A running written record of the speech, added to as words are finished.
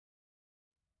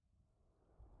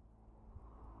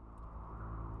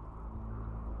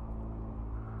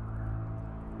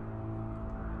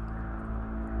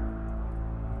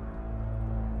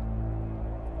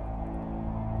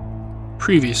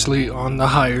Previously on the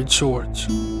Hired Swords.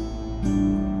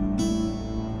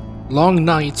 Long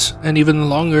nights and even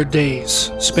longer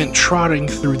days spent trotting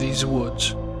through these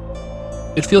woods.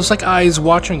 It feels like eyes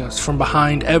watching us from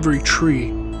behind every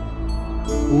tree,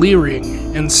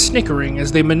 leering and snickering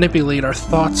as they manipulate our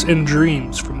thoughts and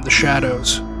dreams from the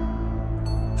shadows.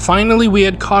 Finally, we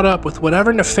had caught up with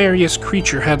whatever nefarious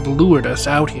creature had lured us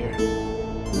out here.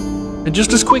 And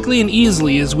just as quickly and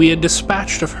easily as we had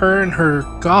dispatched of her and her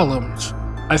golems,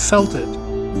 I felt it.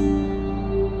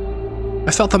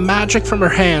 I felt the magic from her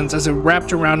hands as it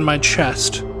wrapped around my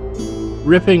chest,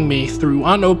 ripping me through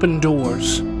unopened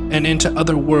doors and into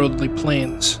otherworldly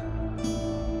planes.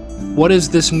 What is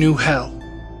this new hell?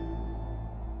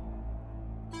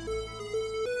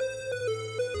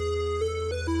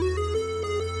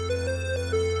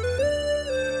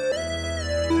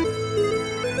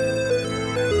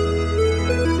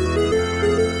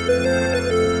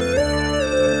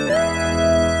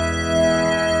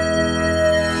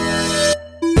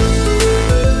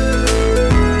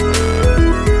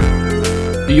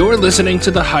 You're listening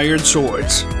to The Hired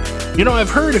Swords. You know, I've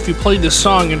heard if you play this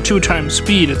song in 2 times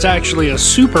speed, it's actually a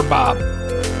super bop.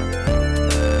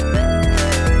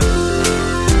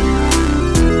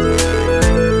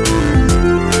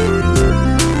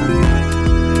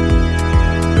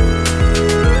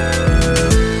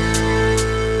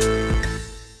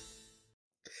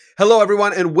 Hello,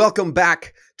 everyone, and welcome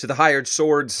back to The Hired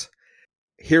Swords.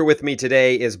 Here with me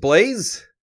today is Blaze.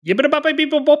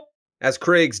 Yibbidi-bop-bop-bop-bop. As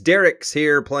Kriggs, Derek's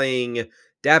here playing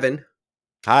Davin.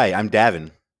 Hi, I'm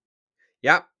Davin.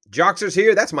 Yep. Joxer's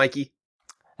here. That's Mikey.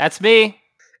 That's me.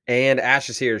 And Ash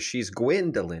is here. She's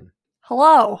Gwendolyn.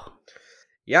 Hello.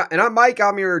 Yeah, and I'm Mike.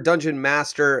 I'm your dungeon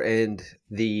master and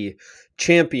the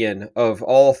champion of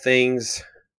all things,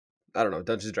 I don't know,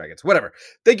 Dungeons and Dragons, whatever.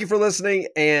 Thank you for listening,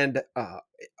 and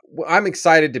I'm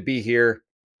excited to be here.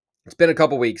 It's been a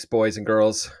couple weeks, boys and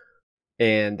girls,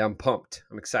 and I'm pumped.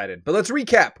 I'm excited. But let's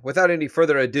recap without any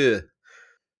further ado.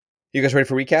 You guys ready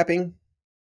for recapping?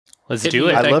 Let's do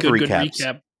it. I love Good recaps.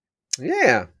 recap.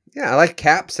 Yeah, I like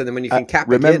caps, and then when you can cap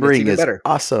again, remembering it's even is better.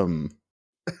 awesome.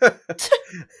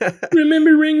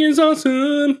 Remembering is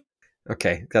awesome.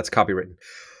 Okay, that's copywritten.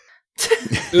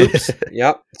 Oops.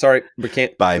 Yep, sorry, we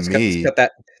can't. By let's me. cut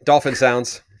that. Dolphin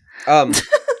sounds.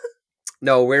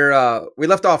 No, we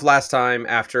left off last time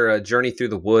after a journey through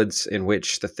the woods in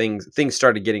which the things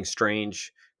started getting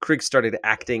strange. Krieg started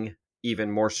acting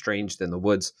even more strange than the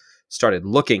woods started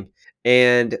looking,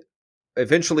 and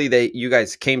eventually you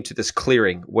guys came to this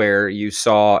clearing where you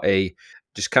saw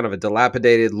just kind of a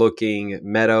dilapidated looking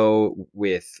meadow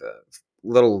with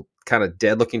little kind of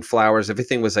dead looking flowers.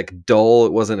 Everything was like dull.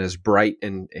 It wasn't as bright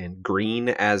and green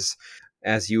as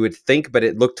you would think, but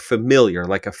it looked familiar,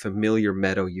 like a familiar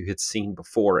meadow you had seen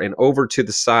before. And over to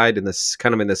the side, in this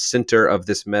kind of in the center of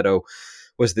this meadow,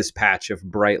 was this patch of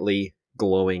brightly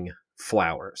glowing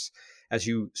flowers. As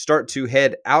you start to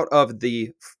head out of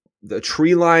the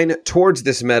tree line towards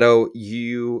this meadow,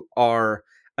 you are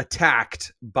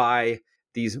attacked by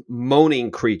these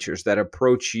moaning creatures that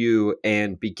approach you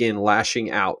and begin lashing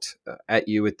out at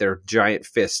you with their giant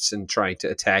fists and trying to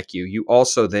attack you. You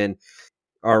also then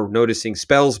are noticing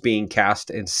spells being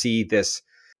cast and see this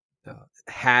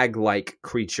hag-like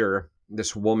creature,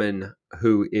 this woman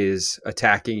who is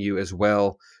attacking you as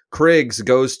well. Kriggs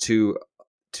goes to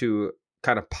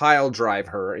kind of pile drive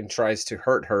her and tries to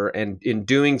hurt her, and in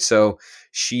doing so,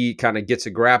 she kind of gets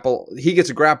a grapple. He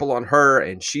gets a grapple on her,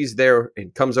 and she's there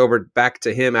and comes over back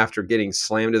to him after getting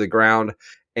slammed to the ground,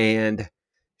 and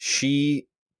she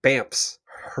bamps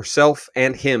herself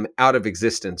and him out of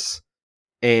existence,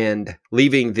 and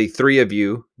leaving the three of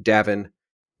you, Davin,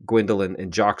 Gwendolyn,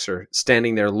 and Joxer,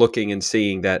 standing there looking and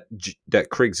seeing that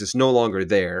Kriggs is no longer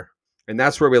there. And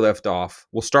that's where we left off.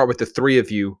 We'll start with the three of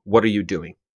you. What are you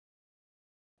doing?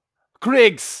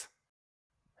 Griggs!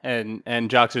 And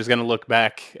Joxer's going to look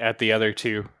back at the other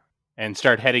two and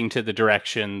start heading to the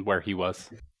direction where he was.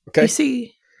 Okay. You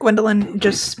see Gwendolyn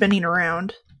just spinning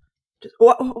around.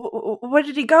 Where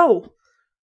did he go?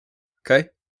 Okay.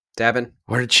 Davin,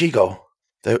 Where did she go?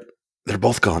 They're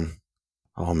both gone.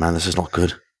 Oh man, this is not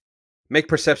good. make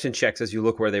perception checks as you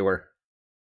look where they were.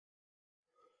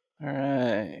 All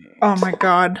right. Oh my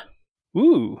god.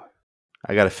 Ooh.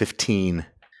 I got a 15.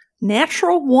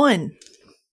 Natural 1.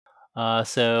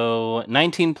 So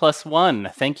 19 plus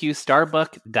 1. Thank you,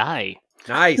 Starbuck Die.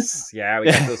 Nice. Yeah,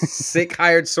 we got those sick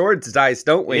hired swords dice,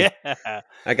 don't we? Yeah.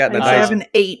 I got I the have nice. an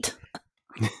 8.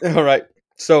 All right.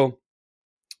 So,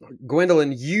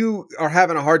 Gwendolyn, you are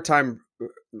having a hard time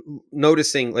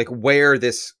noticing like where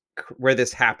this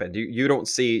happened. You don't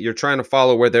see. You're trying to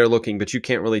follow where they're looking, but you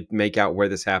can't really make out where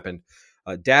this happened.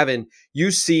 Davin,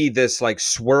 you see this like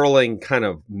swirling kind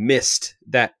of mist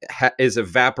that is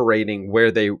evaporating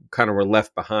where they kind of were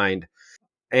left behind.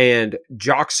 And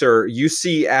Joxer, you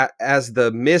see as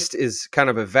the mist is kind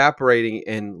of evaporating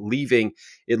and leaving,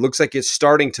 it looks like it's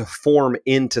starting to form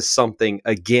into something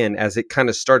again as it kind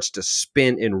of starts to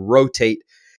spin and rotate.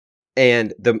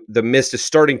 And the mist is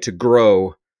starting to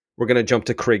grow. We're going to jump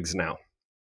to Kriggs now.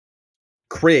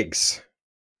 Kriggs,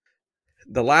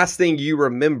 the last thing you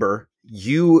remember,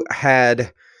 you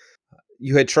had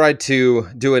tried to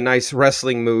do a nice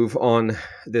wrestling move on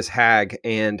this hag,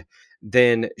 and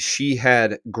then she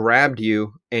had grabbed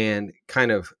you and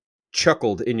kind of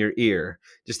chuckled in your ear,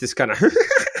 just this kind of,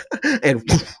 and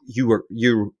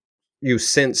you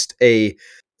sensed a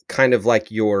kind of like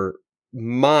your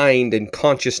mind and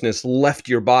consciousness left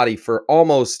your body for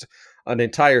almost an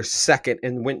entire second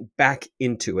and went back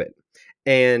into it.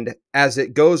 And as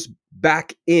it goes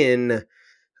back in,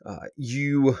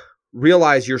 you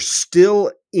realize you're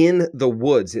still in the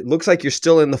woods. It looks like you're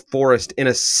still in the forest in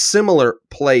a similar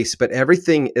place, but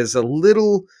everything is a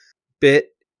little bit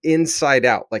inside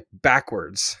out, like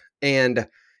backwards. And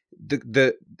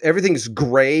the everything's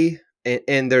gray,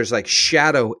 and there's like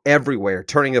shadow everywhere,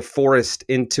 turning the forest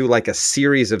into like a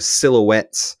series of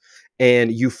silhouettes.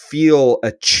 And you feel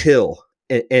a chill,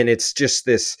 and it's just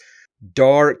this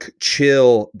dark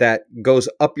chill that goes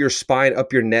up your spine,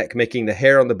 up your neck, making the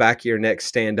hair on the back of your neck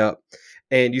stand up.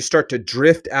 And you start to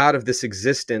drift out of this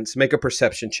existence. Make a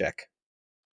perception check.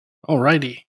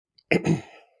 Alrighty.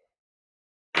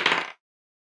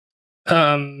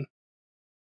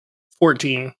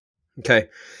 14. Okay.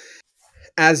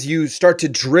 As you start to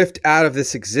drift out of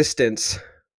this existence,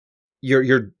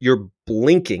 you're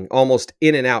blinking almost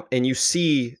in and out, and you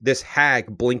see this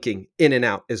hag blinking in and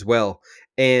out as well.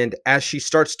 And as she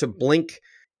starts to blink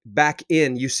back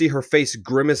in, you see her face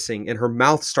grimacing and her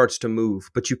mouth starts to move,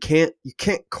 but you can't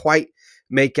quite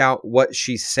make out what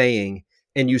she's saying.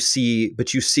 And you see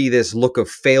this look of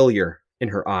failure in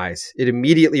her eyes. It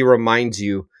immediately reminds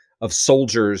you of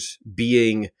soldiers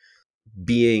being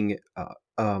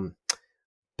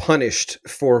punished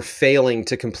for failing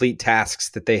to complete tasks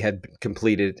that they had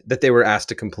completed, that they were asked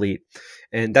to complete.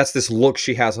 And that's this look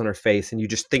she has on her face. And you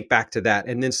just think back to that.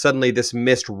 And then suddenly this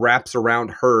mist wraps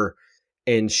around her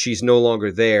and she's no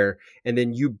longer there. And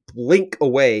then you blink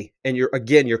away and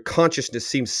your consciousness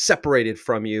seems separated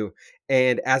from you.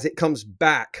 And as it comes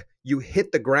back, you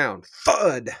hit the ground.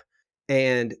 Thud!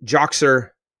 And Joxer,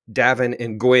 Davin,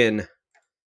 and Gwyn,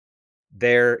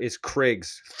 there is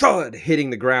Kriggs, thud,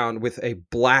 hitting the ground with a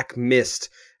black mist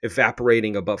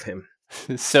evaporating above him.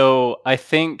 So I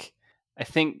think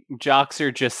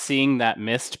Joxer, just seeing that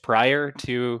mist prior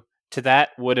to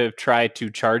that, would have tried to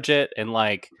charge it and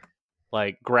like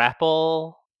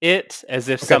grapple it as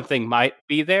if something might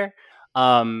be there.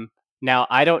 Now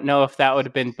I don't know if that would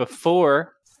have been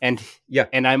before and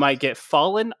I might get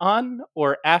fallen on,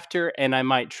 or after and I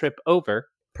might trip over.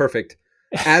 Perfect.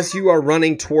 As you are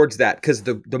running towards that, because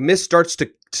the mist starts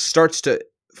to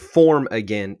form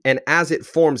again, and as it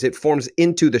forms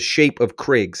into the shape of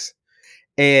Kriggs.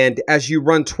 And as you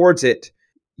run towards it,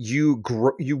 you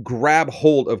grab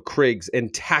hold of Kriggs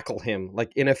and tackle him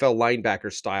like NFL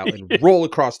linebacker style and roll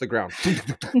across the ground.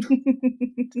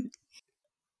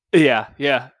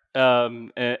 Yeah.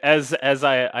 As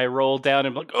I roll down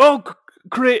and like, oh,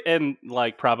 Kriggs, and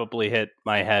like probably hit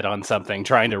my head on something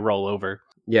trying to roll over.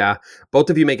 Yeah, both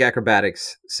of you make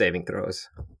acrobatics saving throws.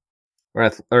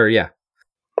 Or yeah.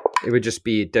 It would just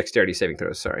be dexterity saving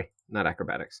throws, sorry. Not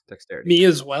acrobatics, dexterity. Me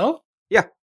as well? Yeah.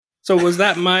 So was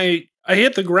that I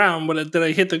hit the ground, but did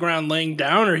I hit the ground laying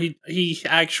down, or he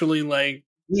actually like...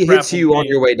 He hits you on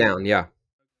your way down, yeah.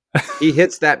 He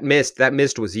hits that mist. That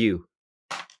mist was you.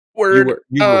 Word.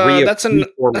 You were that's a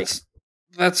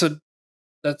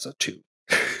 2.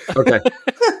 Okay.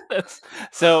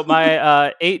 So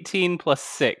my 18 plus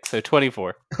 6, so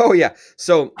 24. Oh yeah.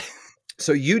 So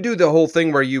you do the whole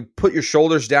thing where you put your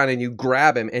shoulders down and you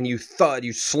grab him and you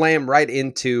slam right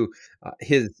into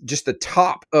just the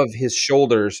top of his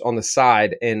shoulders on the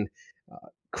side. And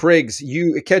Kriggs,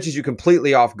 it catches you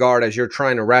completely off guard as you're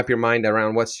trying to wrap your mind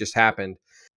around what's just happened.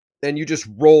 Then you just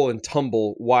roll and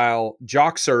tumble while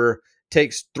Joxer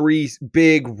takes 3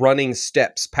 big running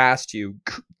steps past you,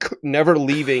 never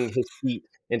leaving his feet,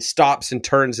 and stops and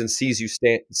turns and sees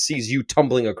you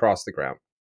tumbling across the ground.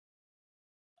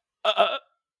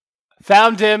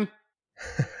 Found him.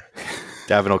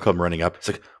 Davin will come running up. It's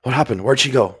like, what happened? Where'd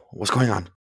she go? What's going on?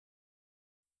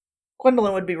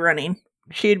 Gwendolyn would be running.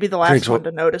 She'd be the last one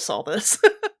to notice all this.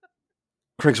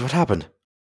 Kriggs, what happened?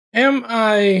 Am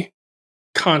I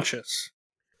conscious?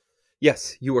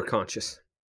 Yes, you are conscious.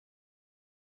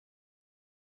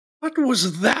 What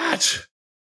was that?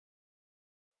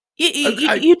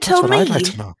 You That's tell what me. I'd like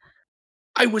to know.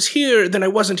 I was here, then I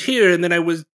wasn't here, and then I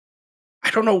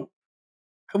don't know,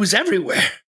 I was everywhere.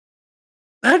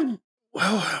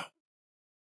 Well,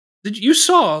 you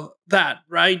saw that,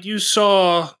 right? You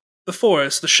saw the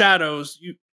forest, the shadows.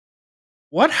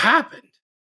 What happened?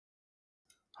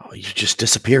 Oh, you just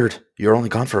disappeared. You're only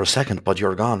gone for a second, but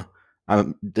you're gone.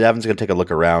 Davin's going to take a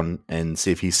look around and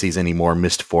see if he sees any more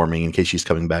mist forming in case she's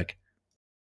coming back.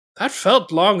 That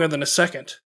felt longer than a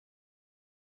second.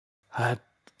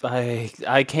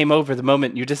 I came over the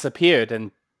moment you disappeared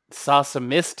and saw some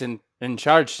mist and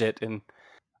charged it, and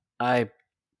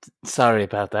sorry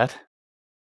about that.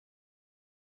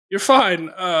 You're fine.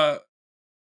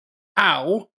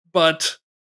 Ow. But,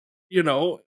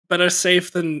 better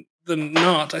safe than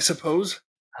not, I suppose.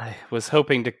 I was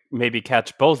hoping to maybe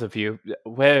catch both of you.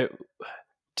 Where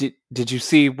did you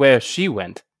see where she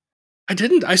went? I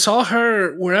didn't. I saw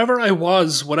her wherever I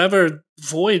was, whatever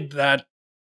void that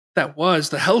was,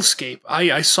 the hellscape.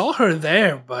 I saw her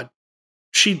there, but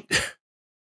she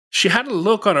had a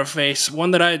look on her face,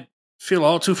 one that I feel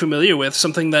all too familiar with,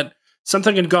 something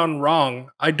had gone wrong.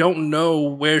 I don't know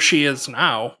where she is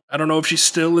now. I don't know if she's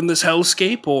still in this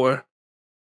hellscape or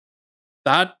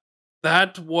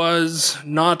that was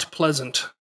not pleasant.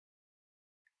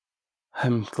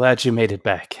 I'm glad you made it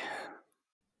back.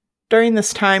 During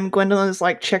this time, Gwendolyn is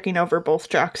like checking over both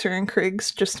Joxer and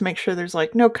Kriegs just to make sure there's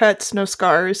like no cuts, no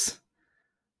scars.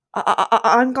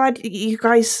 I'm glad you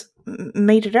guys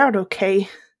made it out okay.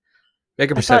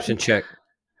 Make a perception check.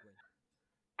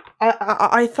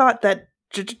 I thought that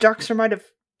Joxer might have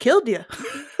killed you.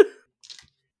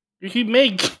 He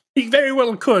very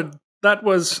well could. That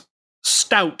was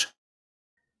stout.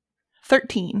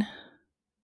 13.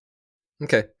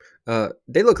 Okay.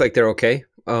 They look like they're okay.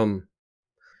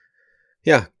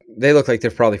 Yeah, they look like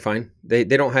they're probably fine. They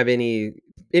don't have any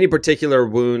particular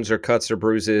wounds or cuts or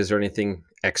bruises or anything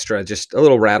extra. Just a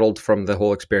little rattled from the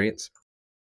whole experience.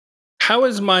 How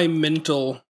is my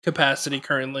mental capacity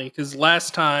currently? Because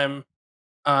last time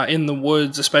in the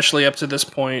woods, especially up to this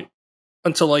point,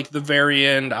 until like the very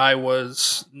end, I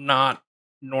was not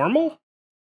normal.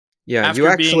 Yeah,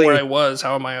 After being where I was,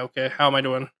 how am I okay? How am I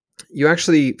doing? You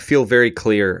actually feel very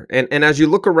clear, and as you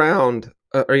look around,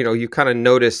 or you kind of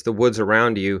notice the woods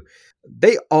around you,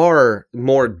 they are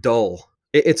more dull.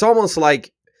 It's almost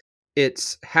like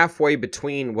it's halfway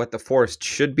between what the forest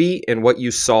should be and what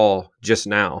you saw just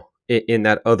now in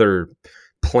that other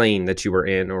plane that you were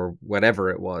in, or whatever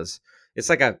it was. It's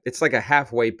like a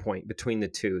halfway point between the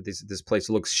two. This place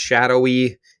looks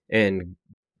shadowy and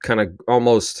kind of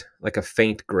almost like a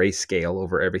faint grayscale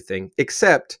over everything,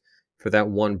 except for that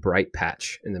one bright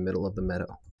patch in the middle of the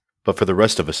meadow. But for the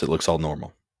rest of us, it looks all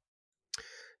normal.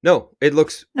 No, it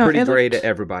looks pretty gray to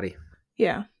everybody.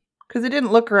 Yeah, because it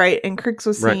didn't look right, and Kriegs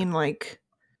was seeing like,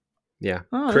 yeah,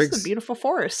 oh, this is a beautiful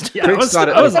forest. Yeah, I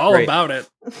was all about it.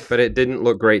 But it didn't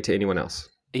look great to anyone else.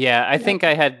 Yeah, I think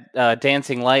I had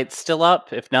dancing lights still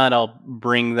up. If not, I'll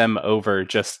bring them over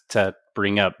just to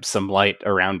bring up some light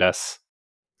around us.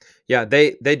 Yeah,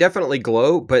 they definitely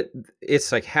glow, but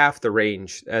it's like half the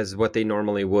range as what they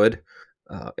normally would.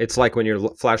 It's like when your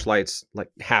flashlight's like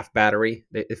half battery.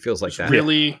 It feels like that.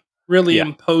 Really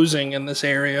imposing in this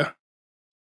area.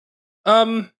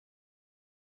 That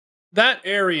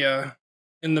area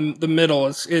in the middle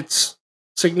it's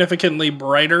significantly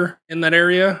brighter in that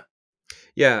area.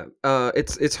 Yeah,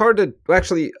 it's hard to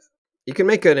actually. You can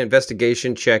make an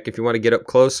investigation check if you want to get up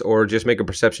close, or just make a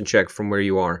perception check from where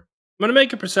you are. I'm gonna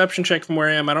make a perception check from where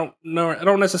I am. I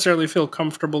don't necessarily feel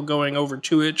comfortable going over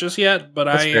to it just yet, but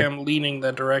I am leaning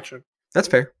that direction. That's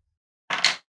fair.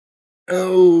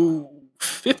 Oh,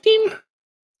 15?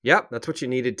 Yeah, that's what you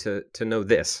needed to know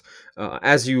this.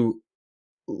 As you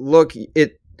look,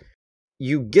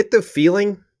 you get the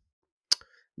feeling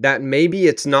that maybe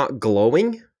it's not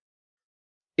glowing.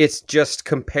 It's just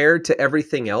compared to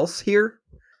everything else here,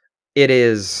 it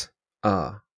is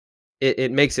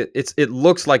it makes it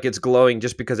looks like it's glowing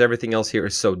just because everything else here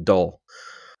is so dull.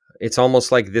 It's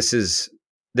almost like this is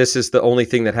the only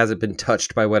thing that hasn't been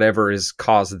touched by whatever has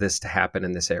caused this to happen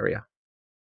in this area.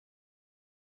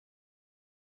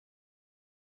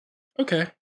 Okay.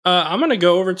 I'm going to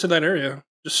go over to that area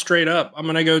just straight up. I'm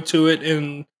going to go to it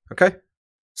and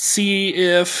see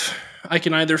if I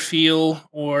can either feel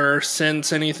or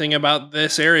sense anything about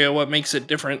this area, what makes it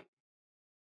different.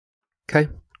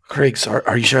 Okay. Kriegs,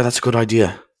 are you sure that's a good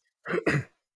idea?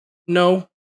 No,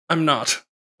 I'm not,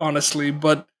 honestly,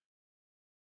 but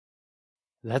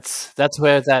That's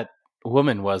where that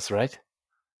woman was, right?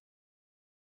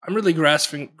 I'm really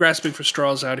grasping for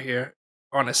straws out here,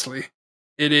 honestly.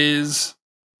 It is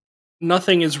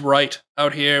nothing is right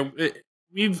out here.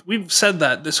 We've said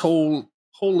that this whole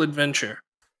adventure,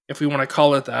 if we want to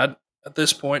call it that at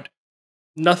this point.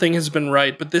 Nothing has been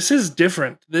right, but this is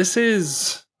different. This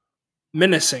is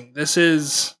menacing.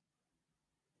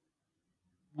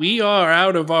 We are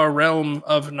out of our realm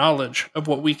of knowledge of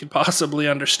what we could possibly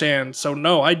understand. So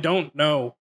no, I don't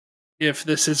know if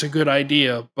this is a good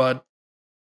idea, but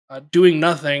doing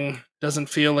nothing doesn't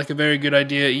feel like a very good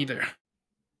idea either.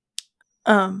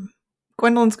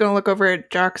 Gwendolyn's gonna look over at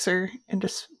Joxer and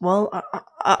just, well,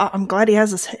 I'm glad he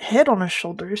has his head on his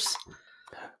shoulders.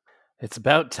 It's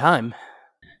about time.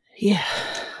 Yeah.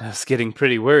 I was getting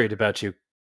pretty worried about you.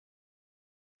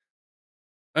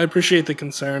 I appreciate the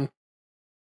concern.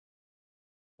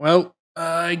 Well,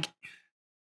 I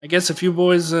guess if you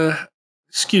boys,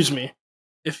 excuse me,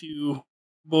 if you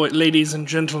ladies and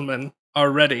gentlemen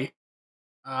are ready,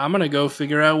 I'm gonna go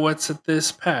figure out what's at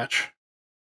this patch.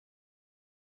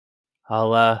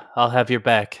 I'll have your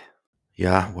back.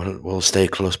 Yeah, we'll stay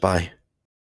close by.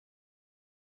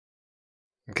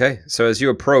 Okay, so as you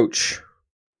approach,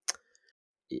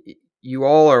 you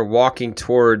all are walking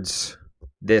towards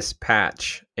this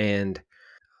patch, and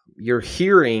you're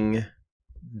hearing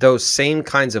those same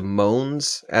kinds of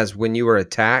moans as when you were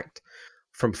attacked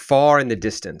from far in the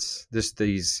distance. This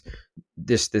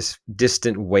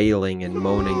distant wailing and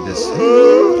moaning, this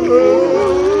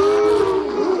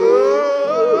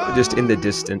just in the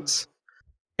distance.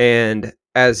 And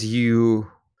as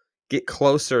you get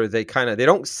closer, they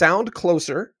don't sound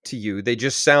closer to you. They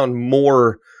just sound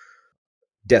more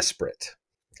desperate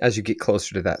as you get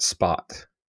closer to that spot.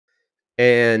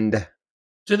 And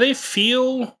do they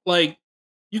feel like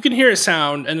you can hear a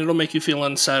sound and it'll make you feel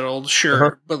unsettled?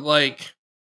 Sure, but like,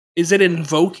 is it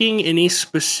invoking any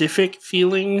specific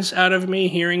feelings out of me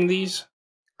hearing these?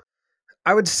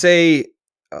 I would say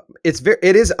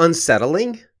it is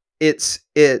unsettling.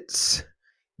 It's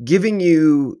giving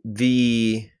you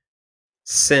the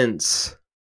sense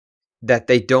that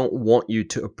they don't want you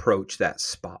to approach that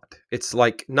spot. It's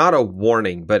like not a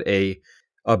warning, but a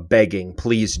begging,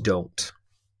 please don't.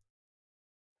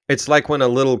 It's like when a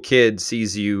little kid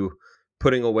sees you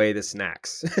putting away the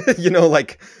snacks.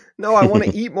 Like, no, I want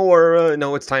to eat more.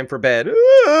 No, it's time for bed.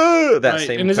 That right.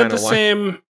 same. And is it the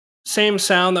line. same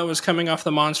sound that was coming off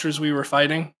the monsters we were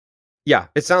fighting? Yeah,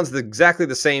 it sounds exactly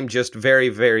the same, just very,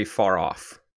 very far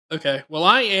off. Okay, well,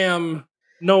 I am,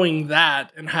 knowing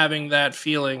that and having that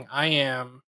feeling, I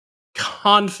am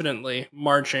confidently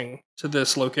marching to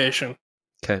this location.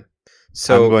 Okay.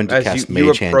 So I'm going to cast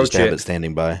Mage Hand just to have it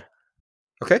standing by.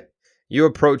 Okay. You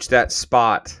approach that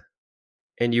spot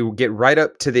and you get right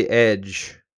up to the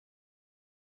edge.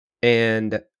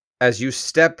 And as you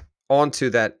step onto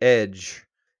that edge,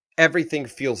 everything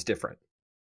feels different.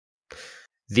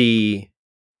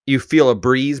 You feel a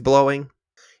breeze blowing,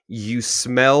 you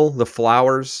smell the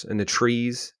flowers and the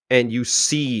trees, and you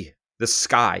see the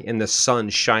sky and the sun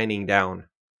shining down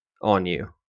on you.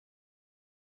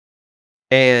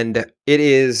 And it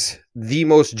is the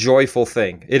most joyful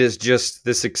thing. It is just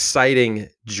this exciting,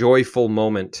 joyful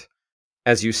moment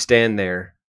as you stand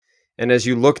there. And as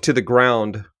you look to the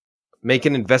ground, make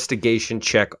an investigation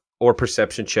check or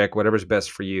perception check, whatever's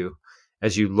best for you,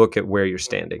 as you look at where you're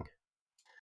standing.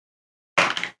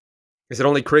 Is it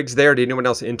only Krig's there, or did anyone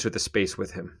else enter the space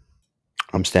with him?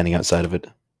 I'm standing outside of it.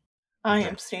 I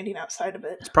am standing outside of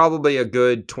it. It's probably a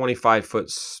good 25-foot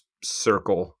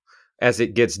circle as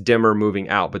it gets dimmer moving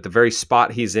out. But the very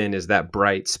spot he's in is that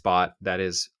bright spot that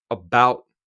is about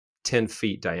 10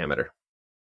 feet diameter.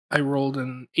 I rolled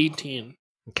an 18.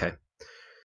 Okay.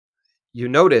 You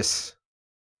notice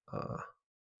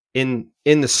in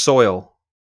the soil,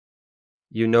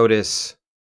 you notice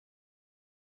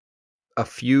a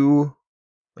few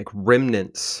like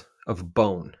remnants of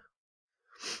bone.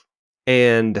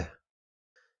 And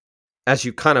as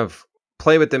you kind of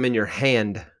play with them in your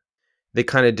hand, they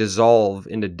kind of dissolve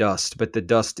into dust, but the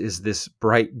dust is this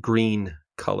bright green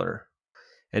color.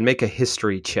 And make a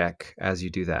history check as you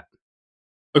do that.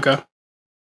 Okay.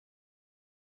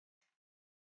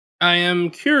 I am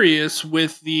curious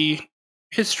with the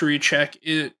history check,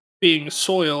 it being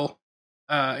soil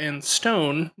and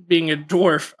stone, being a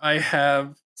dwarf, I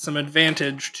have some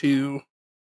advantage to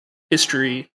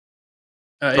history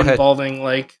involving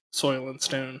like soil and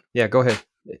stone. Yeah, go ahead.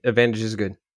 Advantage is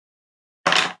good.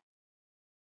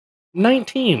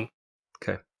 19.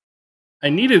 Okay. I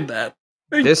needed that.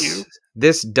 Thank you.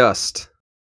 This dust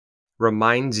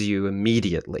reminds you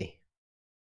immediately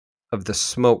of the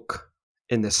smoke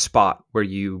in the spot where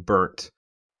you burnt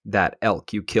that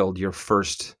elk you killed your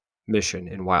first mission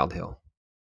in Wild Hill.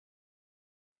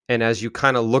 And as you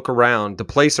kind of look around, the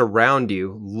place around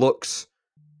you looks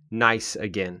nice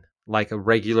again, like a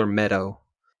regular meadow.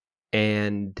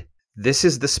 And this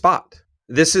is the spot.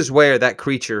 This is where that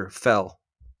creature fell.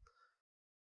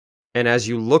 And as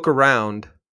you look around,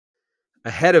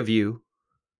 ahead of you,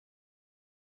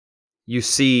 you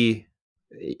see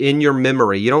in your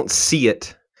memory, you don't see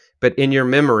it, but in your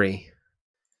memory,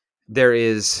 there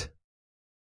is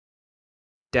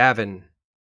Davin,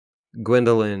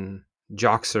 Gwendolyn,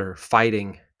 Joxer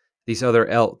fighting these other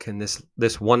elk, and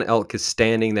this one elk is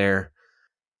standing there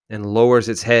and lowers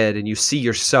its head, and you see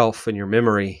yourself in your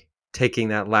memory taking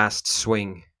that last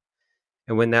swing.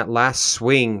 And when that last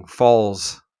swing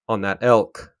falls on that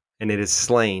elk and it is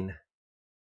slain,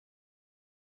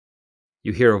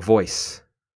 you hear a voice.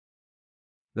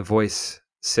 The voice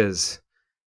says,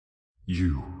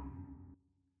 You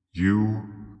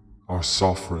are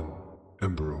Sovereign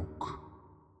Ember Oak.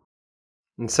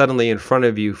 and suddenly in front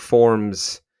of you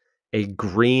forms a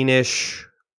greenish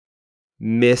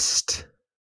mist,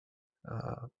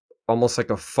 almost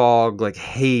like a fog, like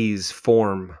haze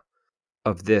form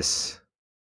of this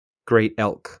great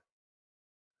elk.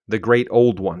 The great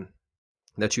old one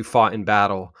that you fought in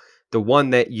battle. The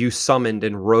one that you summoned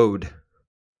and rode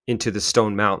into the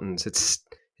Stone Mountains. It's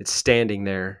standing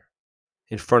there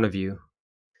in front of you.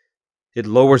 It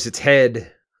lowers its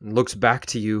head and looks back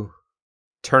to you,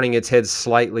 turning its head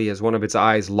slightly as one of its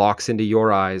eyes locks into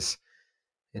your eyes,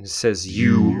 and it says,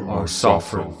 You are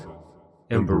Sovereign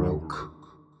Ember Oak,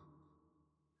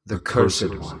 the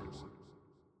cursed one,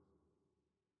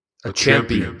 a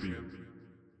champion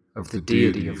of the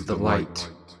deity of the light.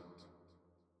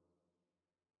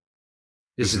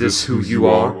 Is this who you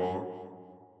are?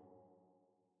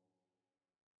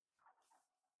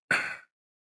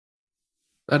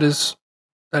 That is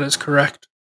correct.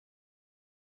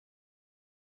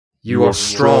 You are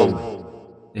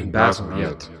strong in battle,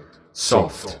 yet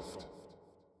soft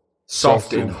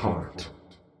in heart.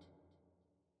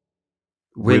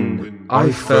 When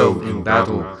I fell in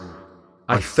battle,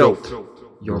 I felt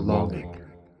your longing,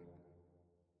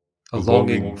 a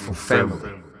longing for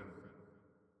family,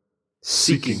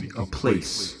 seeking a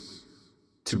place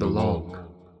to belong.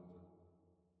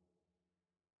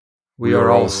 We are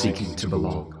all seeking to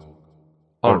belong,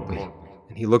 aren't we?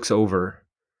 And he looks over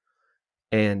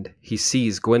and he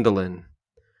sees Gwendolyn,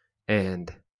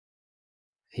 and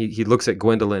he looks at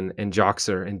Gwendolyn and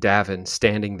Joxer and Davin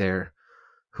standing there,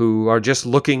 who are just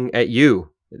looking at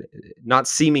you, not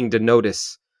seeming to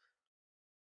notice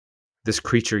this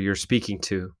creature you're speaking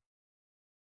to.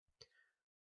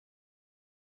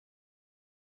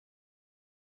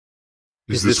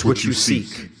 Is this what you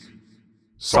seek,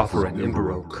 Sovereign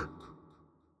Ember Oak?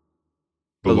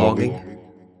 Belonging?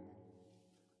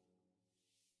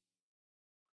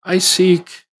 I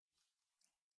seek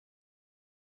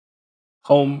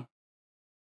home.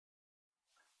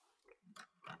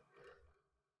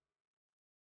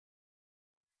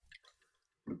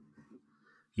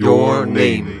 Your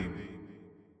name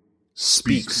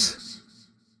speaks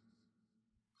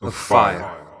of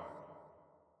fire,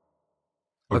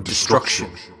 of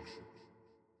destruction.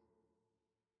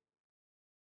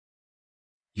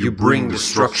 You bring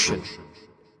destruction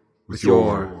with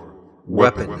your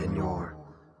weapon and your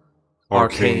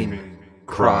arcane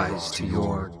cries to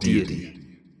your deity.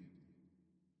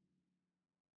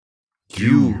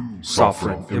 You,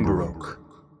 Sovereign Ember Oak,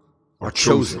 are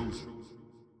chosen,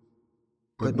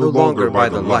 but no longer by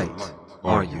the light,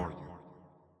 are you?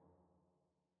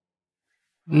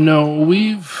 No,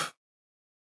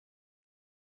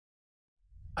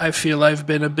 I feel I've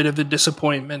been a bit of a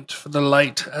disappointment for the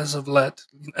light as of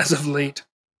late.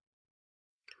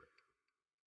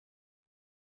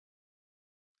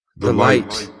 The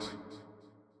light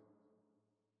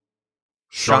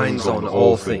shines on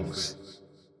all things,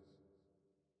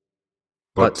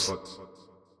 but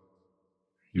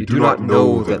you do not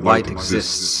know that light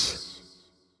exists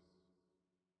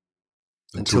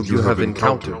until you have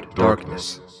encountered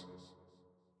darkness.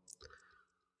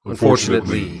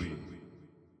 Unfortunately,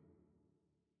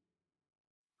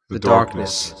 the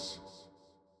darkness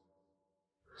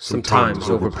sometimes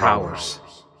overpowers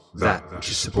that which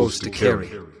is supposed to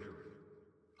carry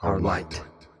our light.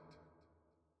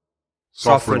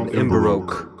 Sovereign Ember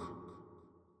Oak,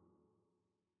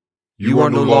 you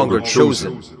are no longer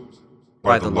chosen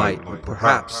by the light, but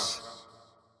perhaps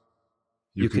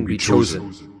you can be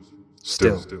chosen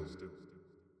still.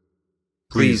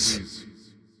 Please,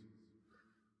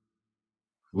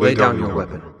 lay down your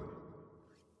weapon.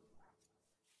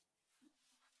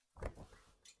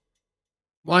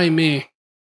 Why me?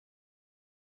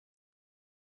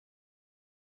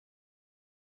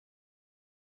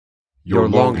 your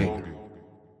longing.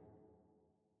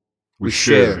 We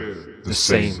share the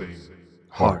same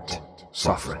heart,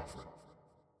 Sovereign.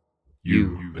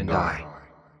 You and I.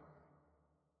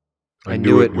 I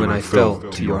knew it when I fell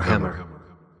to your hammer.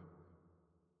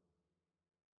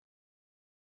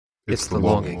 It's the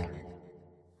longing.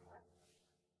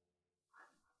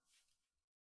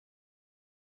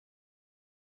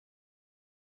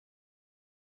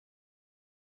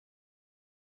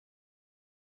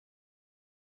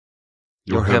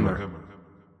 Your hammer.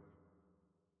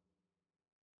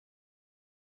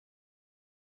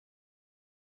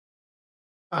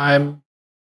 I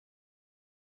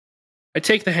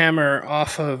take the hammer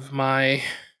off of my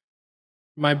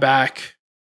back,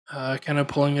 kind of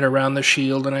pulling it around the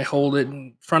shield, and I hold it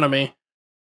in front of me.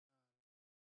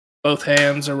 Both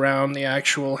hands around the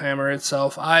actual hammer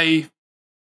itself. I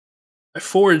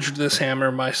forged this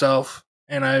hammer myself,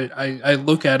 and I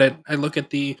look at it. I look at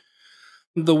the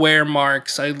wear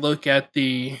marks. I look at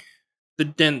the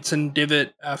dents and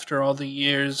divot after all the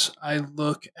years. I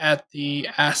look at the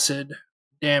acid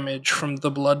damage from the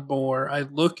blood bore. I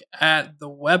look at the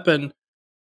weapon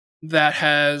that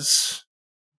has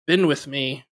been with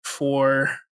me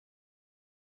for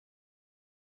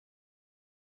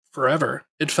forever.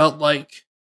 It felt like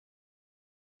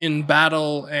in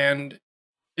battle and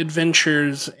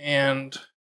adventures and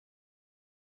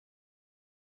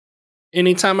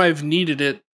anytime I've needed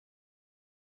it,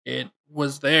 it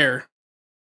was there.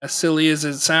 As silly as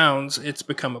it sounds, it's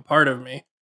become a part of me.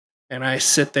 And I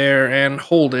sit there and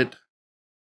hold it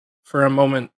for a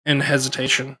moment in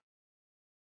hesitation.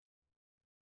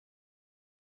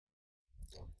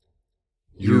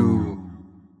 You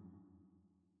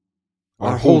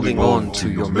are holding on to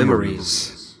your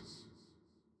memories,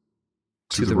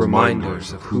 to the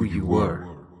reminders of who you were,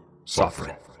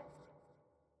 Sovereign.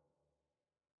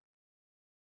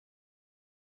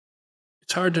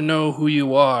 It's hard to know who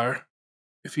you are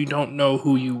if you don't know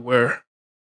who you were.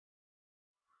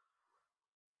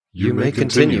 You may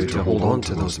continue to hold on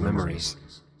to those memories.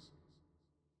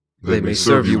 They may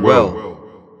serve you well,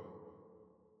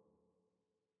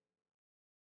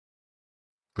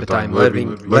 but I'm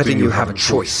letting you have a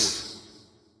choice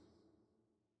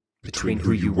between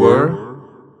who you were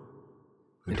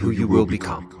and who you will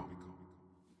become.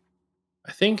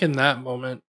 I think in that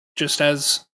moment, just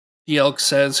as the elk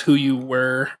says who you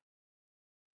were,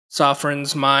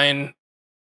 Sovereign's mind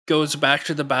goes back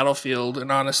to the battlefield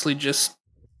and honestly just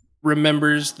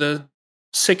remembers the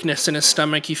sickness in his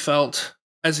stomach he felt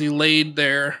as he laid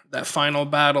there that final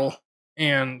battle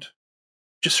and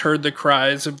just heard the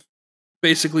cries of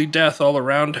basically death all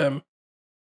around him.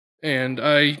 And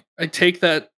I take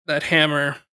that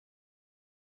hammer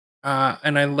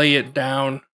and I lay it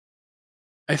down,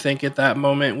 I think, at that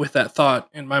moment with that thought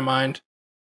in my mind.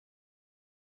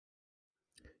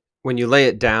 When you lay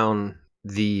it down,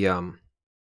 the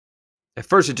at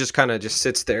first it just kind of just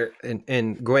sits there,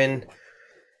 and Gwen,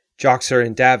 Joxer,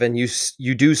 and Davin,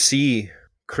 you do see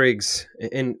Kriggs,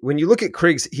 and when you look at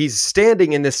Kriggs, he's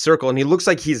standing in this circle, and he looks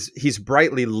like he's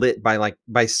brightly lit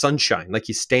by sunshine, like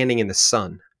he's standing in the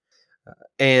sun,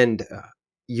 and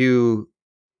you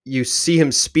see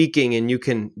him speaking,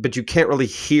 and but you can't really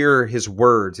hear his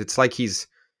words. It's like he's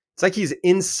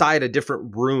inside a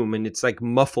different room, and it's like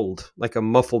muffled, like a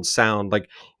muffled sound. Like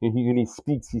when he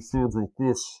speaks, he sounds like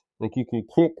this. Like you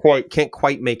can't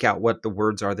quite make out what the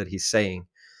words are that he's saying.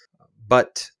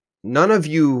 But none of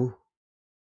you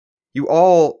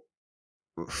all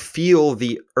feel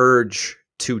the urge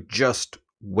to just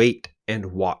wait and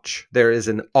watch. There is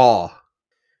an awe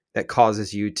that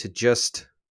causes you to just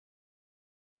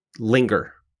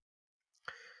linger.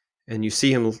 And you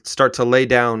see him start to lay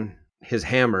down his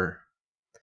hammer,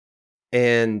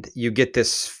 and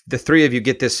the three of you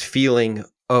get this feeling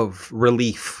of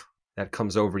relief that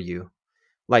comes over you.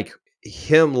 Like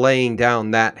him laying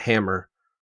down that hammer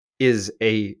is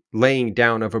a laying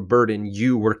down of a burden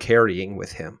you were carrying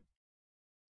with him.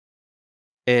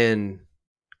 And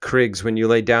Kriggs, when you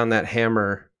lay down that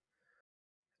hammer,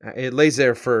 it lays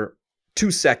there for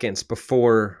 2 seconds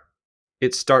before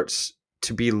it starts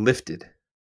to be lifted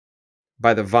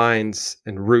by the vines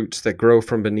and roots that grow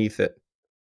from beneath it.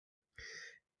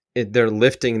 They're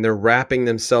lifting, they're wrapping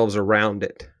themselves around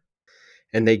it.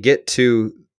 And they get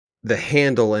to the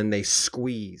handle and they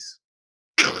squeeze.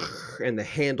 And the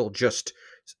handle just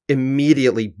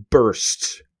immediately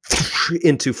bursts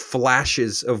into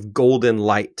flashes of golden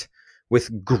light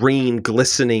with green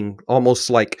glistening, almost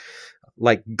like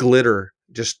glitter,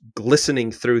 just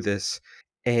glistening through this.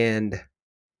 And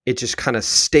it just kind of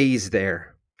stays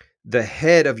there. The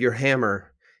head of your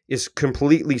hammer is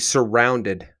completely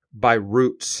surrounded by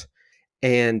roots,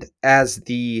 And as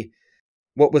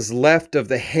what was left of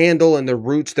the handle and the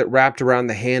roots that wrapped around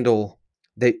the handle,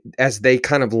 as they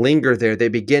kind of linger there, they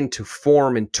begin to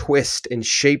form and twist and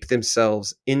shape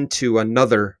themselves into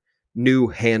another new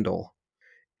handle.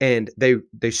 And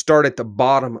they start at the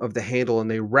bottom of the handle,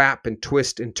 and they wrap and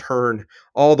twist and turn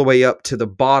all the way up to the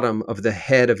bottom of the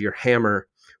head of your hammer,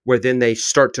 where then they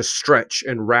start to stretch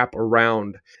and wrap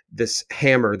around this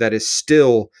hammer that is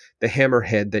still the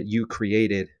hammerhead that you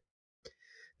created.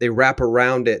 They wrap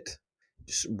around it,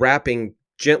 just wrapping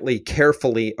gently,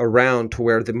 carefully around to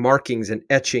where the markings and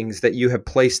etchings that you have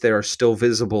placed there are still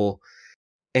visible.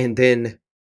 And then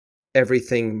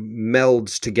everything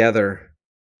melds together,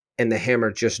 and the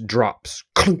hammer just drops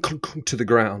clunk, clunk, clunk, to the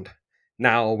ground.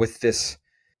 Now with this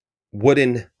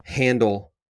wooden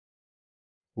handle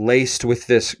laced with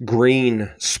this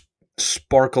green,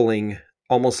 sparkling,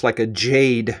 almost like a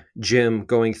jade gem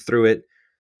going through it,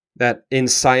 that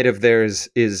inside of there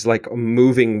is like a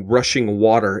moving, rushing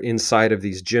water inside of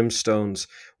these gemstones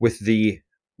with the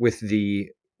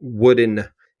wooden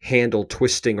handle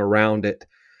twisting around it.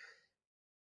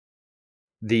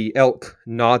 The elk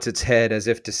nods its head as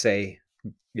if to say,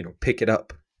 pick it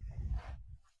up.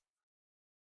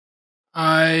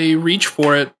 I reach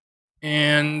for it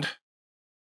and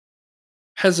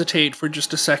hesitate for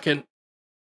just a second,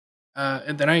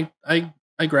 and then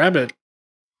I grab it.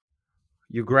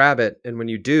 You grab it, and when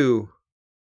you do,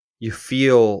 you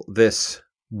feel this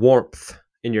warmth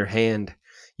in your hand.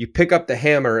 You pick up the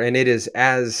hammer, and it is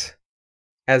as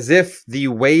if the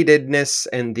weightedness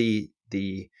and the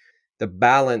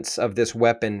balance of this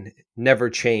weapon never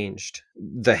changed.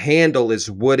 The handle is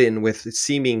wooden with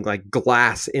seeming like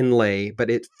glass inlay,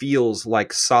 but it feels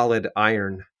like solid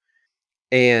iron.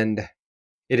 And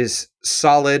it is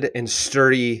solid and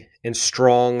sturdy and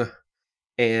strong,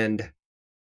 and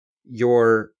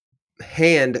your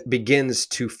hand begins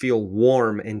to feel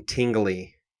warm and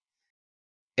tingly.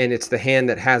 And it's the hand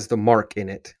that has the mark in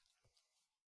it.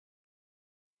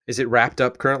 Is it wrapped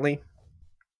up currently?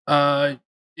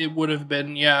 It would have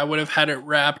been, yeah, I would have had it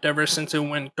wrapped ever since it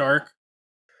went dark.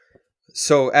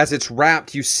 So as it's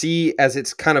wrapped, you see as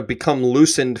it's kind of become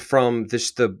loosened from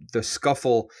this the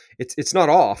scuffle, it's not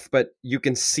off, but you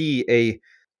can see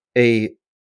a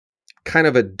kind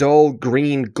of a dull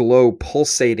green glow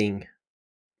pulsating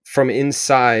from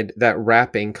inside that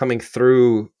wrapping, coming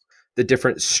through the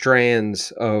different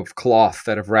strands of cloth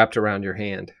that have wrapped around your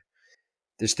hand.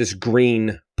 There's this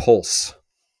green pulse.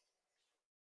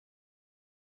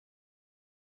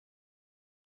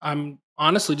 I'm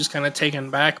honestly just kind of taken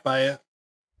back by it.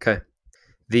 Okay.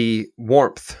 The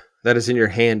warmth that is in your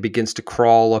hand begins to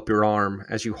crawl up your arm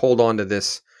as you hold on to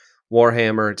this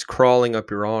warhammer. It's crawling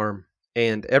up your arm.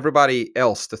 And everybody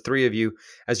else, the three of you,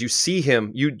 as you see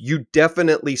him, you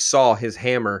definitely saw his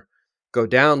hammer go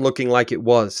down looking like it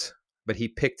was, but he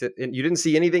picked it, and you didn't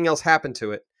see anything else happen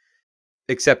to it,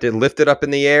 except it lifted up in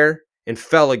the air and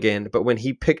fell again. But when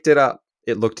he picked it up,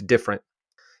 it looked different.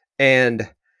 And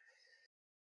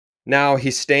now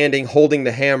he's standing, holding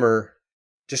the hammer,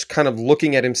 just kind of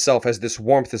looking at himself as this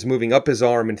warmth is moving up his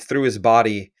arm and through his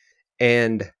body.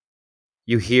 And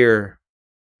you hear,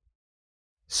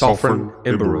 Sovereign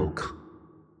Imbarok.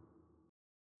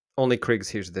 Only Kriggs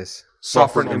hears this.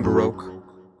 Sovereign Imbarok.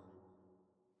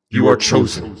 You are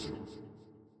chosen.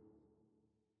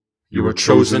 You are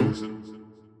chosen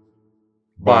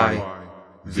by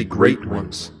the great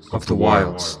ones of the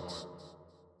wilds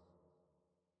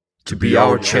to be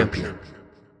our champion,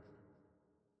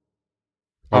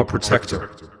 our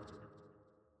protector.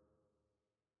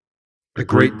 A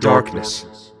great darkness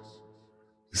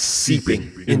is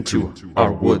seeping into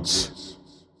our woods.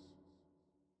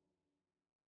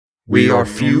 We are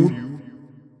few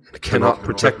and cannot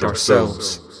protect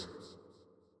ourselves.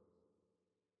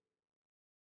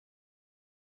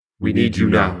 We need you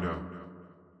now.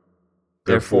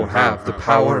 Therefore have the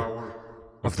power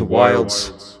of the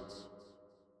wilds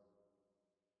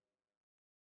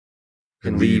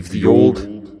and leave the old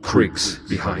Kriggs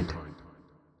behind.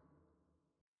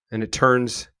 And it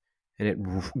turns and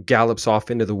it gallops off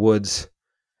into the woods.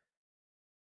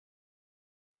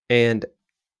 And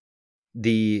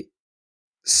the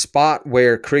spot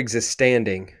where Kriggs is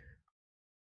standing,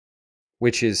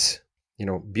 which is,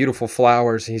 beautiful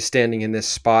flowers, he's standing in this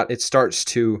spot, it starts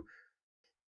to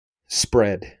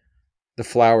spread. The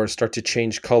flowers start to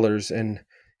change colors, and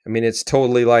it's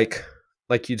totally like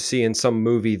you'd see in some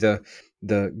movie.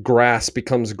 The grass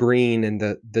becomes green, and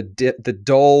the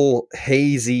dull,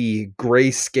 hazy,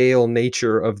 grayscale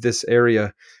nature of this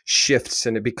area shifts,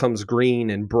 and it becomes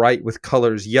green and bright with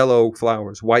colors, yellow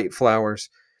flowers, white flowers.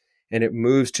 and it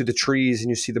moves to the trees, and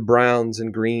you see the browns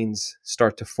and greens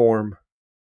start to form.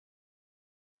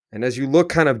 And as you look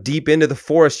kind of deep into the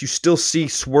forest, you still see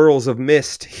swirls of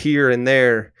mist here and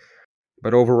there.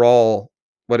 But overall,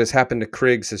 what has happened to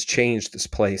Kriggs has changed this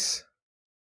place.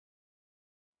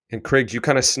 And Kriggs, you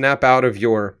kind of snap out of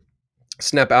your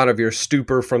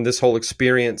stupor from this whole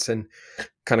experience and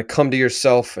kind of come to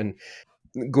yourself. And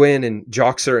Gwen and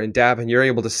Joxer and Davin, you're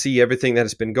able to see everything that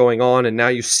has been going on. And now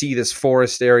you see this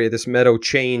forest area, this meadow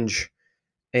change.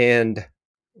 And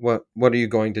what are you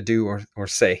going to do or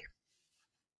say?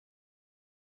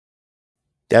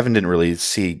 Davin didn't really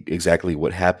see exactly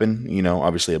what happened.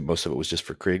 Obviously most of it was just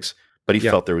for Kriggs, but he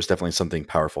felt there was definitely something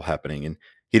powerful happening, and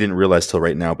he didn't realize till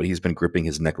right now, but he's been gripping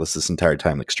his necklace this entire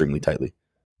time extremely tightly.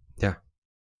 Yeah.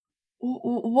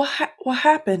 What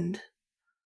happened?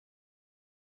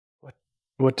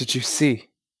 What did you see?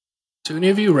 Do any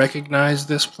of you recognize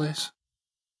this place?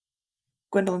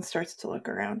 Gwendolyn starts to look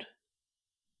around.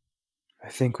 I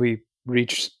think we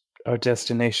reached our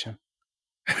destination.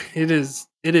 It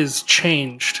is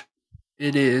changed.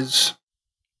 It is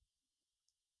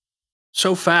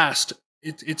so fast.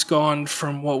 It's gone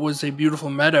from what was a beautiful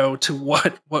meadow to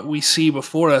what we see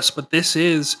before us. But this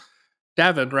is,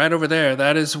 Davin, right over there.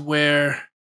 That is where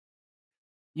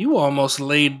you almost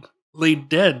laid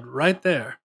dead, right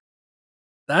there.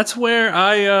 That's where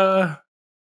I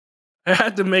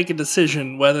had to make a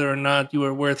decision whether or not you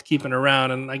were worth keeping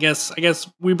around, and I guess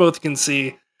we both can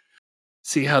see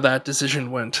how that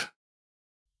decision went.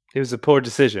 It was a poor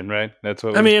decision, right? That's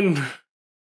what I mean,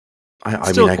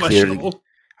 still questionable.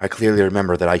 I clearly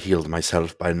remember that I healed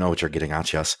myself, but I know what you're getting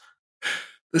at, yes.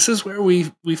 This is where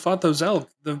we fought those elk.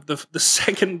 The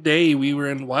second day we were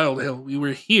in Wild Hill, we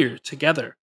were here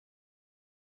together.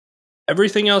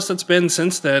 Everything else that's been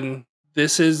since then,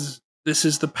 this is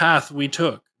the path we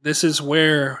took. This is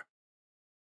where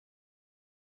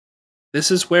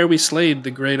we slayed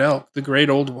the great elk, the great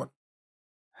old one.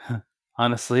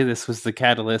 Honestly, this was the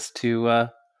catalyst to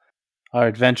our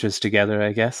adventures together,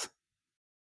 I guess.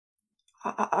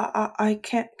 I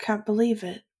can't believe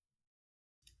it.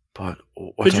 But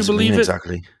what Could does you it believe mean it?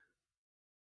 exactly?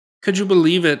 Could you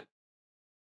believe it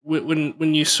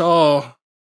when you saw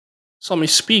me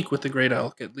speak with the great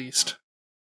elk, at least?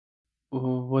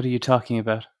 What are you talking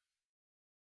about?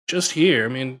 Just here. I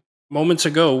mean, moments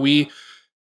ago, the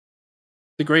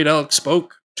great elk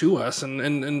spoke to us,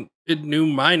 and it knew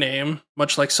my name,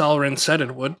 much like Solrin said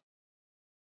it would.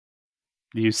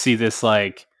 You see this,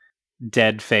 like,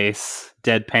 dead face,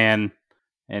 deadpan,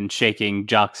 and shaking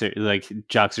Joxer, like,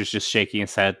 Joxer's just shaking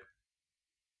his head.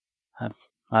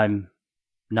 I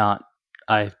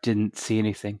didn't see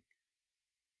anything.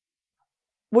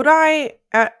 Would I,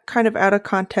 kind of out of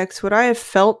context, would I have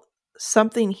felt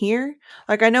something here?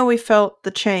 Like, I know we felt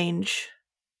the change.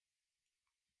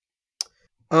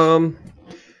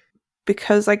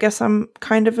 Because I guess I'm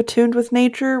kind of attuned with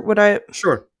nature. Would I?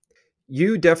 Sure.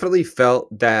 You definitely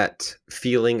felt that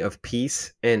feeling of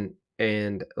peace and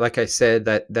like I said,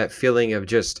 that feeling of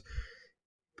just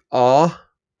awe,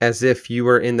 as if you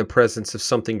were in the presence of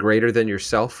something greater than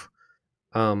yourself.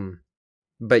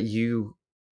 But you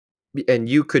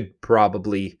could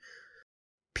probably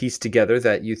piece together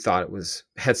that you thought it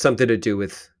had something to do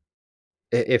with,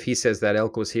 if he says that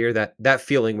elk was here, that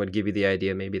feeling would give you the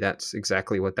idea maybe that's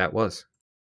exactly what that was.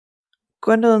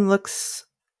 Gwendolyn looks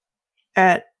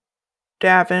at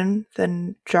Davin,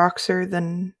 then Joxer,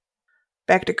 then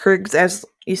back to Kriggs. As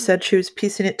you said, she was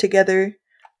piecing it together.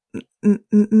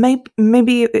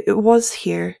 Maybe it was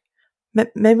here.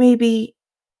 Maybe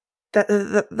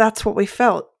that's what we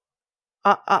felt.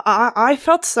 I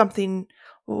felt something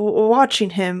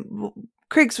watching him.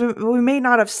 Kriggs, we may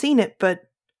not have seen it, but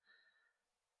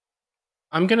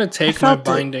I'm gonna take my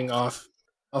binding off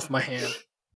my hand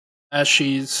as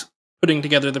she's putting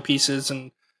together the pieces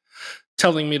and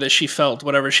telling me that she felt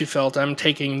whatever she felt. I'm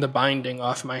taking the binding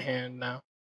off my hand now.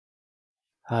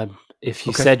 If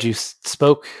you said you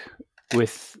spoke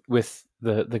with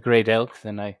the great elk,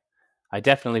 then I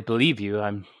definitely believe you.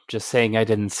 I'm just saying I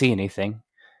didn't see anything.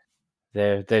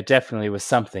 There definitely was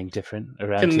something different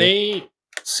around here. Can they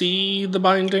see the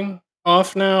binding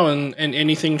off now and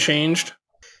anything changed?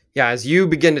 Yeah, as you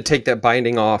begin to take that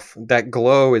binding off, that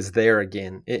glow is there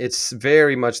again. It's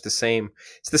very much the same.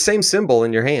 It's the same symbol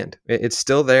in your hand. It's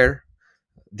still there,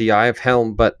 the Eye of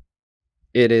Helm, but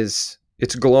it's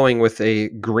glowing with a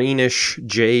greenish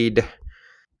jade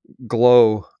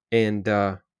glow, and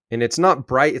it's not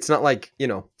bright. It's not like,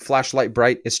 flashlight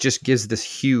bright. It just gives this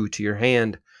hue to your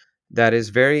hand that is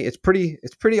it's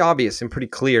pretty obvious and pretty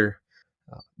clear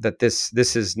that this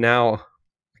is now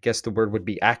guess the word would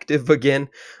be active again,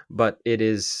 but it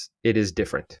is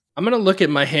different. I'm going to look at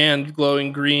my hand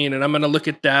glowing green, and I'm going to look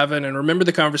at Davin and remember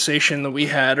the conversation that we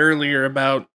had earlier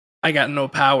about I got no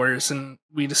powers, and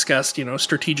we discussed,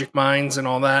 strategic minds and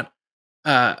all that.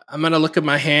 I'm going to look at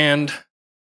my hand.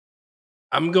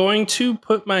 I'm going to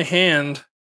put my hand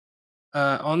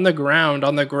on the ground,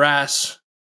 on the grass,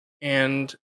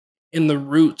 and in the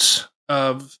roots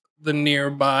of the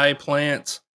nearby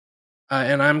plants.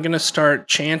 And I'm going to start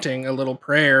chanting a little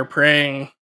prayer,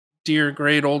 praying, dear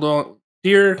great old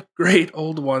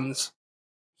ones,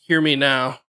 hear me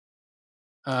now.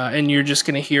 And you're just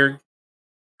going to hear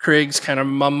Kriggs kind of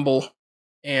mumble,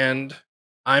 and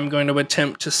I'm going to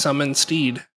attempt to summon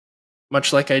Steed,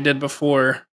 much like I did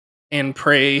before, and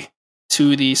pray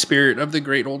to the spirit of the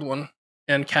great old one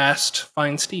and cast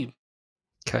Find Steed.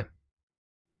 Okay.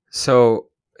 So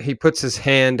he puts his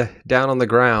hand down on the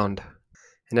ground,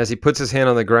 and as he puts his hand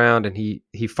on the ground and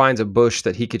he finds a bush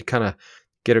that he could kind of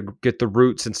get the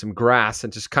roots and some grass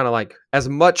and just kind of like as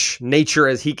much nature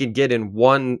as he can get in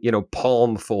one,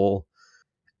 palm full.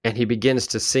 And he begins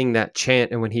to sing that chant.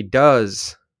 And when he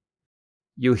does,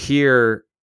 you hear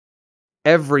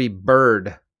every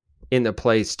bird in the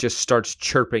place just starts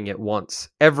chirping at once.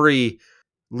 Every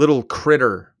little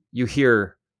critter you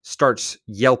hear starts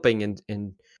yelping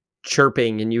and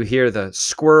chirping, and you hear the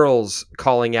squirrels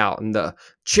calling out and the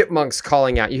chipmunks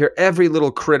calling out. You hear every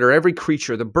little critter, every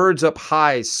creature, the birds up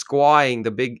high squawing, the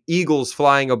big eagles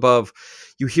flying above.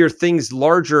 You hear things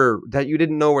larger that you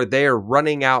didn't know were there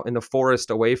running out in the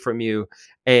forest away from you,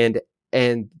 and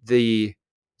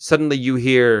suddenly you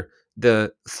hear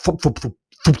the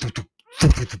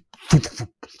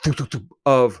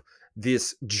of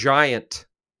this giant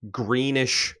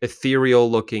greenish ethereal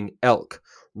looking elk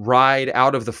ride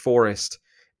out of the forest,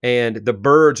 and the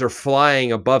birds are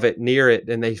flying above it, near it,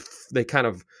 and they kind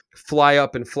of fly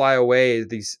up and fly away.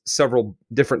 These several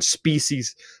different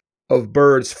species of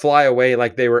birds fly away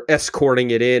like they were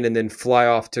escorting it in, and then fly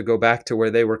off to go back to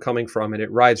where they were coming from. And it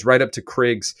rides right up to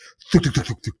Kriggs,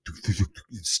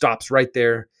 stops right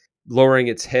there, lowering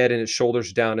its head and its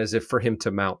shoulders down as if for him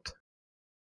to mount.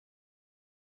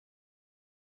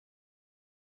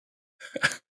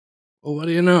 Well, what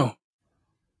do you know?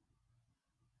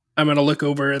 I'm going to look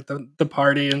over at the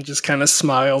party and just kind of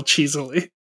smile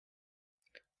cheesily.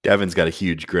 Davin's got a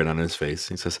huge grin on his face.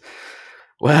 He says,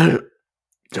 well,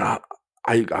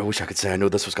 I wish I could say I knew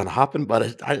this was going to happen,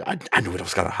 but I knew it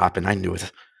was going to happen. I knew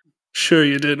it. Sure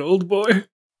you did, old boy.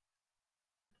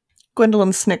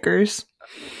 Gwendolyn snickers.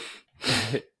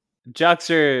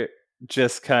 Joxer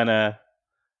just kind of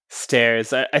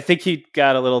stares. I think he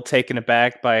got a little taken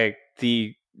aback by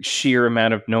the sheer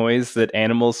amount of noise that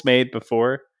animals made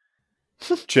before.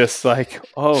 Just like,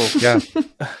 oh. Yeah.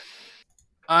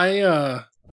 I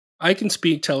can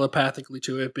speak telepathically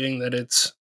to it, being that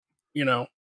it's,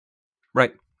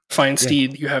 Right. Find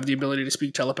Steed, you have the ability to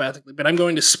speak telepathically, but I'm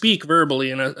going to speak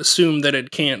verbally and assume that it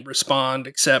can't respond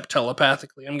except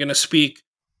telepathically. I'm going to speak,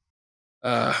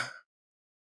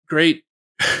 great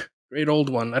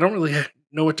old one. I don't really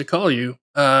know what to call you.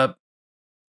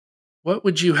 What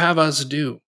would you have us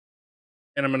do?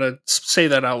 And I'm going to say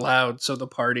that out loud so the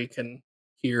party can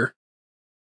hear.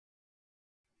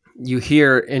 You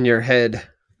hear in your head,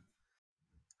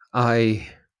 I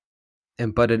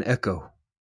am but an echo.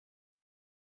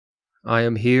 I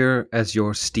am here as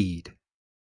your steed.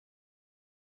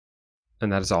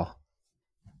 And that is all.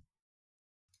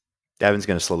 Davin's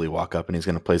going to slowly walk up and he's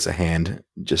going to place a hand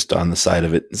just on the side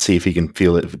of it and see if he can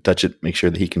feel it, touch it, make sure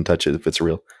that he can touch it if it's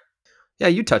real. Yeah,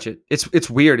 you touch it. It's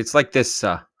weird. It's like this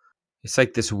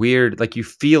weird, like you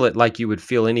feel it like you would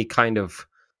feel any kind of,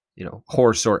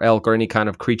 horse or elk or any kind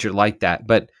of creature like that,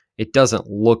 but it doesn't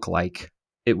look like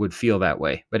it would feel that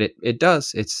way. But it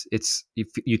does. It's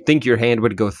you think your hand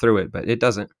would go through it, but it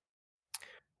doesn't.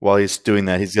 While he's doing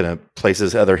that, he's going to place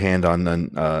his other hand on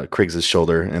Kriggs'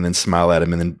 shoulder and then smile at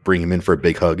him and then bring him in for a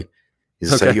big hug. He's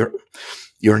going to say,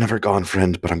 you're never gone,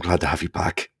 friend, but I'm glad to have you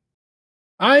back.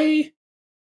 I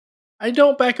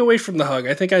don't back away from the hug.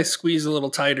 I think I squeeze a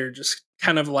little tighter, just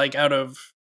kind of like out of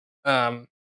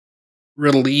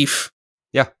relief.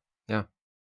 Yeah.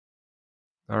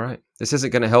 All right. This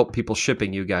isn't going to help people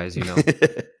shipping you guys, No,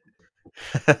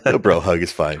 bro, hug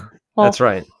is fine. Well, That's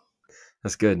right.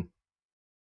 That's good.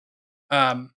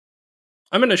 I'm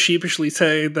going to sheepishly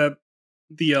say that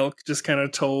the elk just kind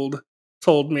of told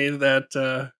me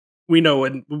that we know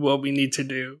what we need to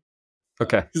do.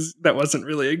 Okay. That wasn't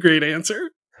really a great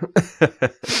answer.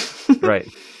 Right.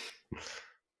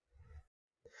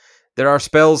 There are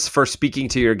spells for speaking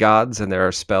to your gods, and there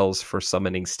are spells for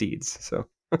summoning steeds. So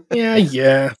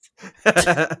Yeah.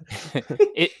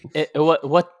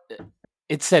 What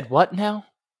it said what now?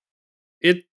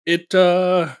 It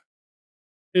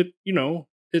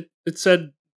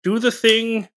said do the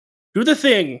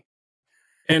thing,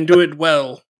 and do it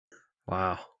well.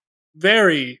 Wow.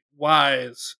 Very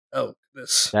wise elk.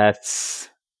 This.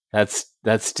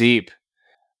 That's deep.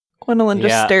 Gwendolyn just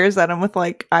Yeah. stares at him with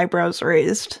like eyebrows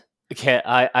raised. Okay,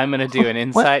 I'm gonna do an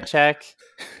insight check.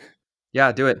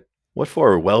 Yeah, do it. What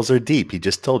for? Wells are deep. He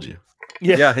just told you.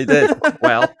 Yeah, he did.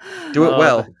 Well, do it Oh,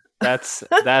 well. That's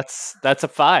a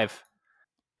 5.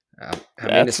 I mean,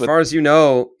 That's as what- far as you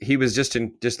know, he was just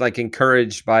like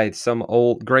encouraged by some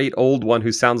great old one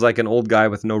who sounds like an old guy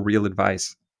with no real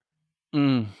advice.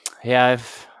 Yeah,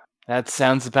 that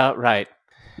sounds about right.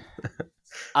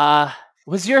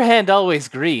 Was your hand always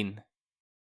green?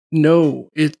 No,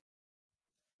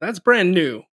 that's brand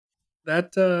new.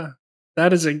 That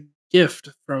is a gift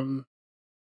from,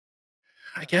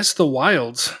 I guess, the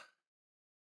wilds.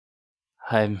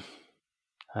 I'm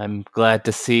glad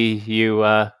to see you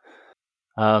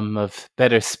of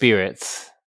better spirits.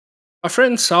 Our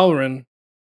friend Sauron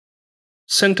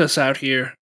sent us out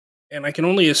here, and I can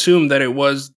only assume that it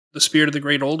was the spirit of the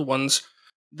great old ones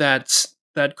that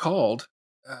called.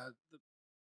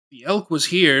 The elk was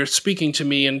here speaking to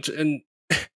me and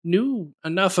knew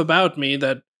enough about me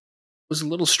that was a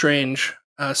little strange.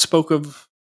 Spoke of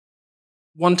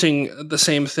wanting the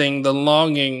same thing, the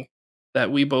longing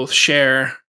that we both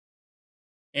share,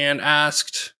 and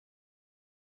asked,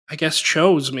 I guess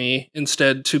chose me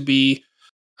instead to be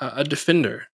a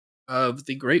defender of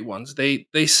the great ones.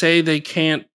 They say they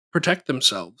can't protect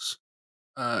themselves.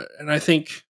 And I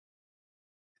think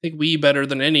we better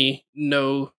than any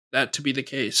know that to be the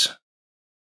case.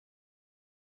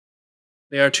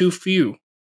 They are too few.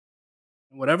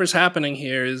 Whatever's happening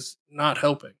here is not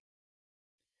helping.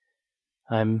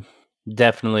 I'm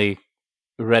definitely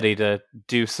ready to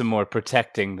do some more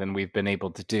protecting than we've been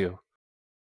able to do.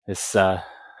 This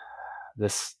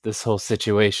whole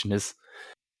situation has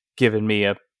given me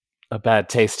a bad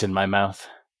taste in my mouth.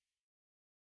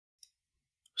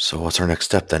 So what's our next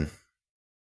step then?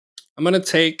 I'm going to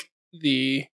take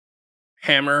the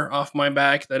hammer off my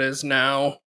back that is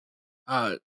now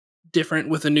different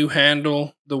with a new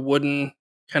handle, the wooden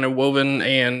kind of woven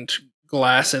and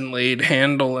glass inlaid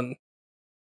handle, and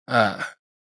I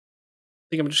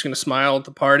think I'm just going to smile at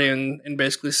the party and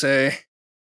basically say,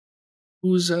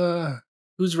 who's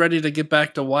ready to get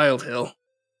back to Wild Hill?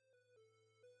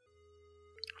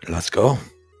 Let's go.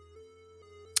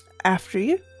 After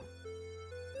you.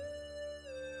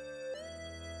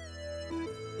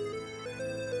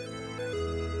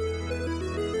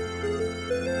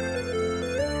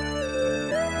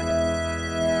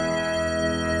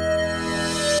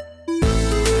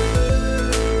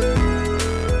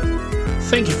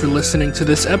 Thank you for listening to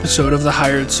this episode of The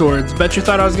Hired Swords. Bet you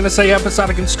thought I was going to say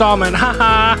episodic installment.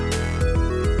 Haha!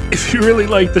 If you really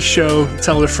like the show,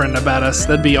 tell a friend about us.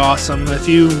 That'd be awesome. If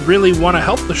you really want to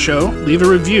help the show, leave a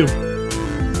review.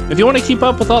 If you want to keep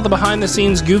up with all the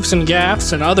behind-the-scenes goofs and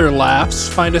gaffs and other laughs,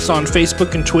 find us on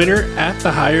Facebook and Twitter at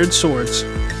The Hired Swords.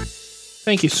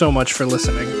 Thank you so much for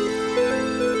listening.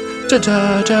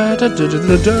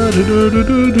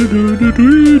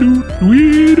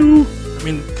 I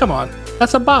mean, come on.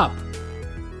 That's a bop.